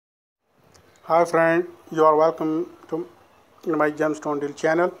Hi friend, you are welcome to my Gemstone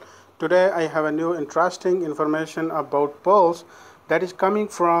channel. Today I have a new interesting information about pearls that is coming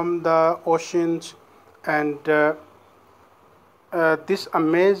from the oceans and this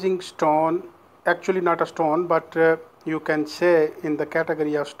amazing stone, actually not a stone but you can say in the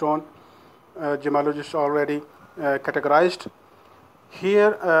category of stone, gemologists already categorized.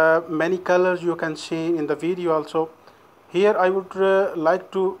 Here many colors you can see in the video also. Here I would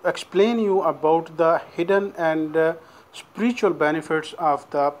like to explain you about the hidden and spiritual benefits of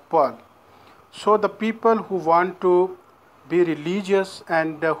the pearl. So the people who want to be religious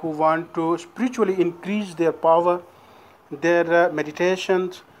and who want to spiritually increase their power, their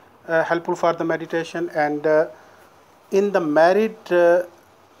meditations, helpful for the meditation, and in the married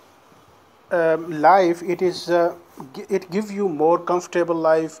life, it gives you more comfortable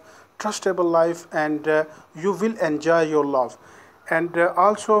life, trustable life, and you will enjoy your love. And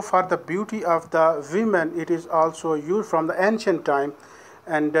also for the beauty of the women, it is also used from the ancient time,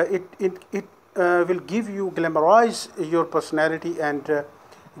 and it will give you glamorize your personality and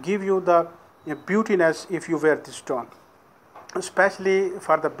give you the beautiness if you wear this stone, especially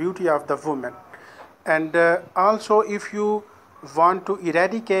for the beauty of the woman. And also if you want to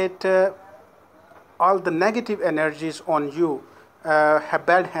eradicate all the negative energies on you,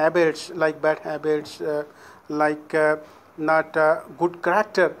 bad habits, like not good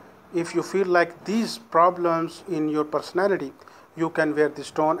character. If you feel like these problems in your personality, you can wear this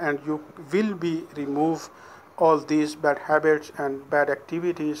stone and you will be remove all these bad habits and bad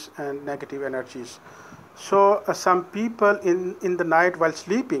activities and negative energies. So some people in the night while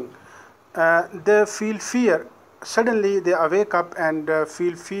sleeping, they feel fear. Suddenly they awake up and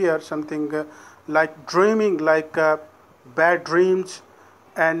feel fear, something like dreaming, like bad dreams,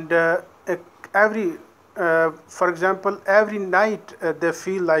 and every for example every night they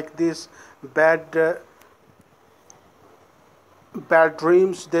feel like this bad bad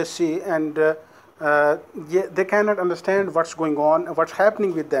dreams they see, and yeah, they cannot understand what's going on, what's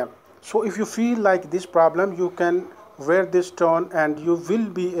happening with them. So if you feel like this problem, you can wear this stone and you will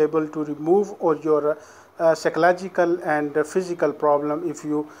be able to remove all your psychological and physical problem if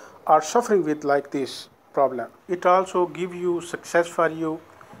you are suffering with like this problem. It also give you success for you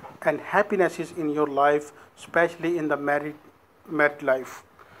and happiness is in your life, especially in the married life.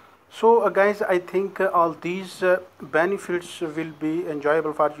 So guys, I think all these benefits will be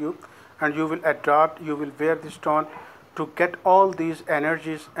enjoyable for you, and you will adopt, you will wear this stone to get all these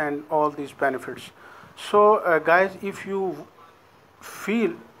energies and all these benefits. So guys, if you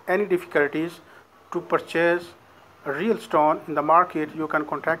feel any difficulties to purchase a real stone in the market, you can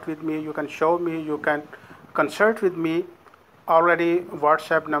contact with me, you can show me, you can consult with me. Already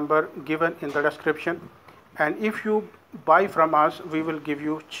WhatsApp number given in the description. And if you buy from us, we will give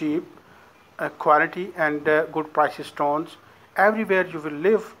you cheap quality and good prices stones everywhere you will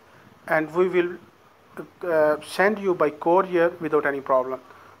live, and we will send you by courier without any problem.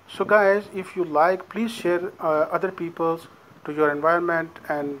 So guys, if you like, please share other people's to your environment,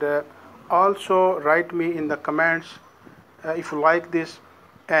 and also write me in the comments if you like this,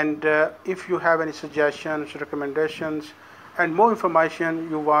 and if you have any suggestions, recommendations, and more information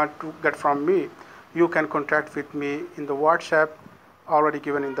you want to get from me, you can contact with me in the WhatsApp already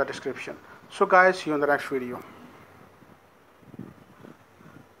given in the description. So guys, see you in the next video.